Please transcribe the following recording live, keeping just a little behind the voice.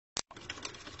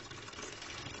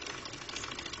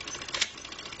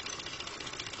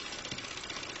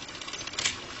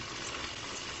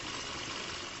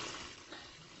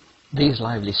These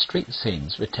lively street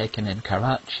scenes were taken in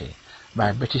Karachi by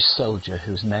a British soldier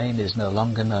whose name is no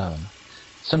longer known,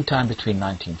 sometime between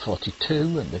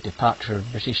 1942 and the departure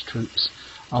of British troops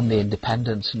on the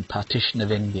independence and partition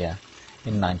of India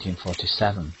in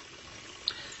 1947.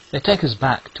 They take us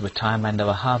back to a time when there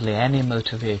were hardly any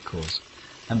motor vehicles,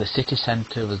 and the city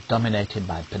centre was dominated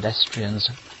by pedestrians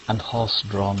and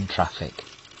horse-drawn traffic.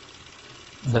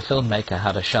 The filmmaker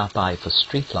had a sharp eye for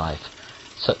street life,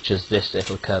 such as this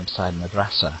little curbside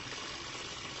madrasa.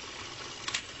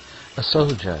 A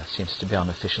soldier seems to be on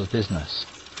official business,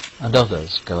 and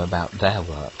others go about their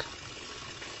work.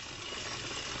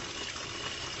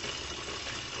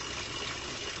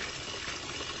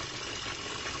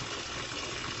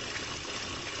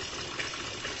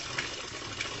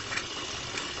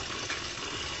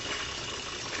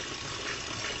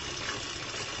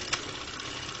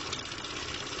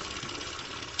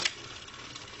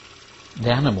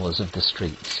 The animals of the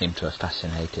street seem to have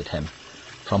fascinated him,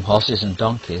 from horses and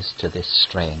donkeys to this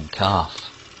straying calf.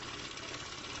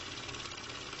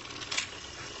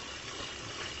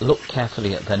 Look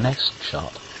carefully at the next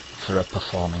shot for a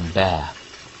performing bear.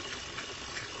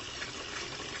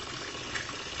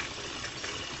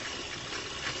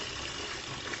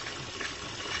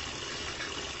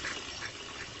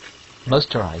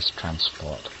 Motorised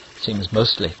transport seems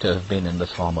mostly to have been in the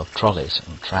form of trolleys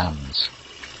and trams.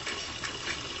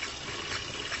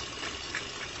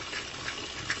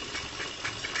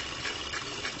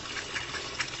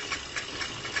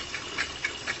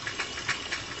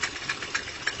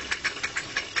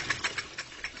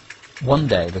 One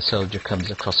day the soldier comes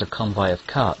across a convoy of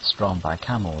carts drawn by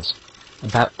camels,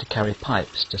 about to carry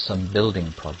pipes to some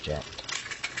building project.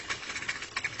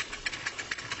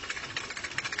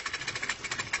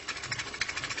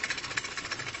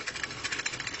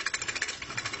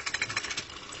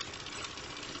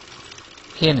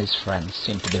 He and his friends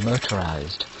seem to be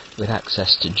motorised, with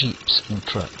access to jeeps and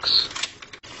trucks.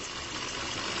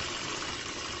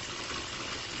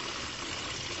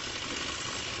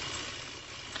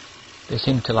 They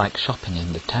seem to like shopping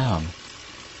in the town.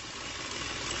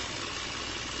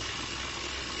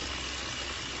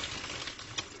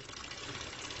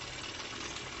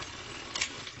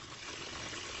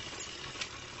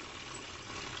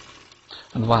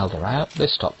 And while they're out, they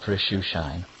stop for a shoe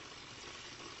shine.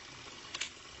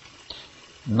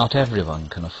 Not everyone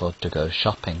can afford to go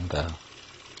shopping, though.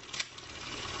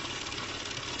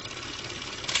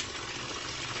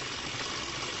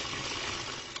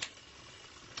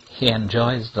 He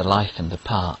enjoys the life in the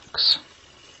parks.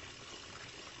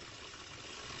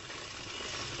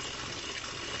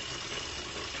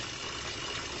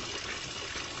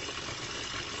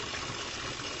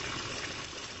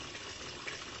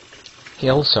 He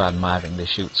also admiringly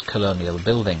shoots colonial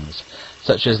buildings,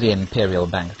 such as the Imperial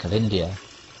Bank of India,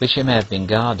 which he may have been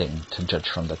guarding, to judge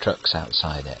from the trucks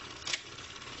outside it.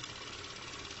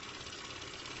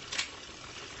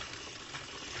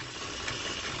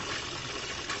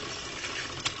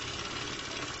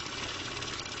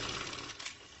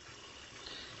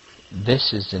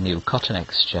 This is the new cotton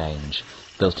exchange,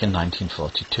 built in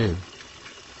 1942.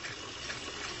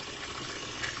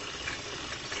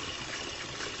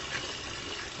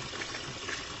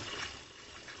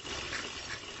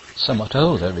 Somewhat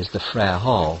older is the Frere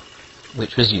Hall,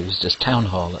 which was used as town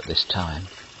hall at this time.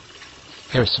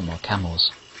 Here are some more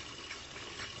camels.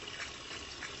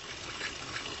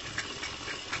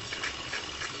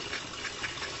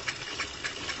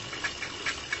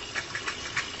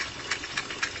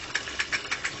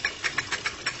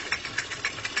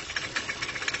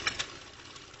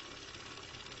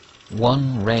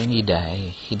 One rainy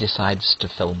day, he decides to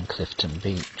film Clifton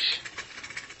Beach.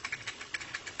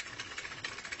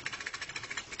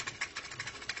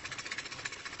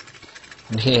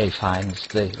 And here he finds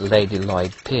the Lady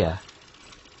Lloyd Pier,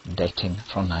 dating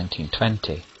from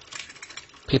 1920.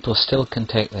 People still can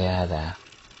take the air there.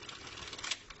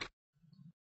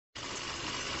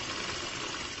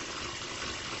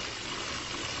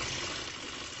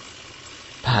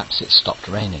 Perhaps it's stopped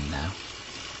raining now.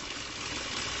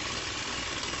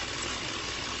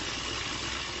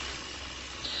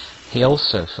 He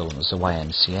also films the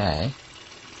YMCA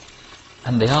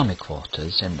and the army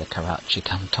quarters in the Karachi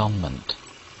cantonment.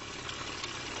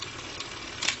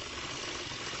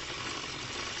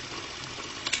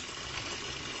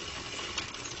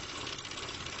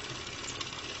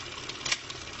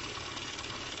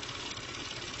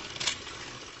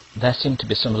 There seem to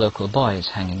be some local boys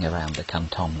hanging around the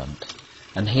cantonment,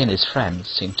 and he and his friends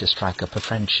seem to strike up a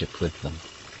friendship with them.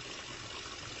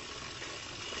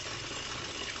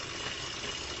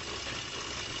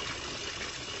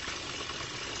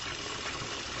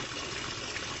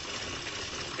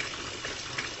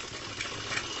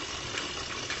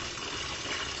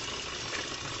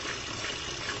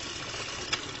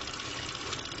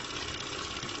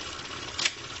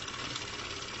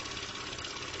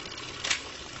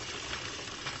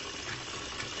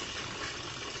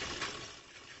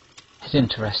 His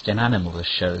interest in animals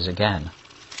shows again.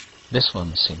 This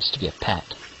one seems to be a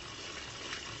pet.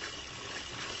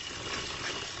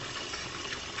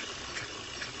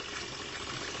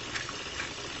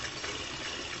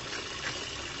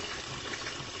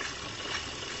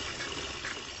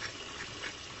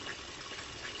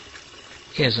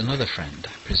 Here's another friend,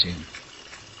 I presume.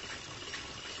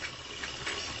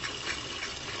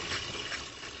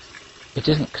 It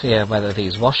isn't clear whether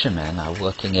these washermen are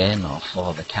working in or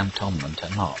for the cantonment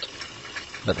or not,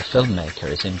 but the filmmaker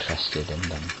is interested in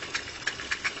them.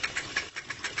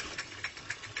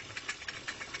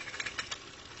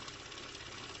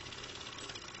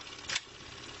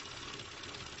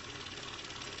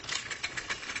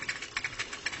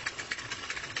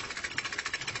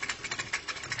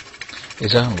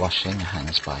 His own washing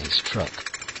hangs by his truck.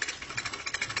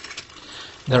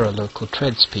 There are local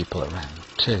tradespeople around,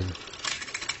 too.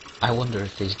 I wonder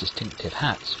if these distinctive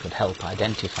hats could help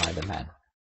identify the men.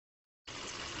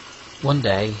 One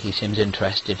day he seems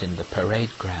interested in the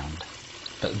parade ground,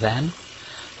 but then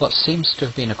what seems to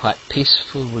have been a quite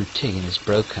peaceful routine is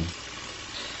broken.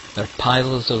 There are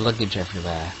piles of luggage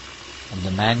everywhere, and the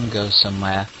men go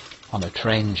somewhere on a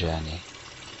train journey.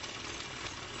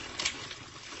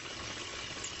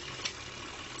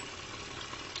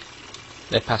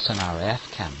 They pass an RAF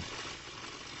camp.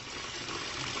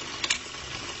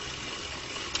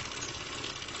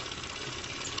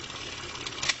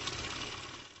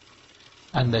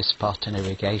 And they spot an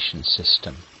irrigation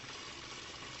system.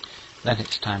 Then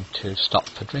it's time to stop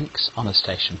for drinks on a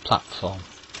station platform.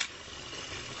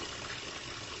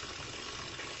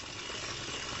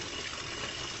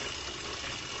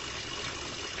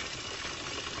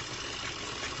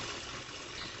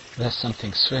 There's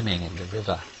something swimming in the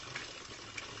river.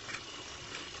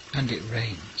 And it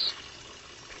rains.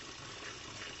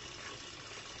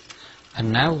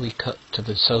 And now we cut to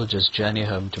the soldiers' journey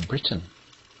home to Britain.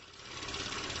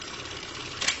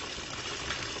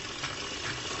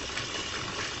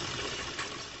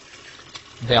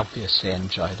 They obviously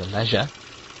enjoy the leisure,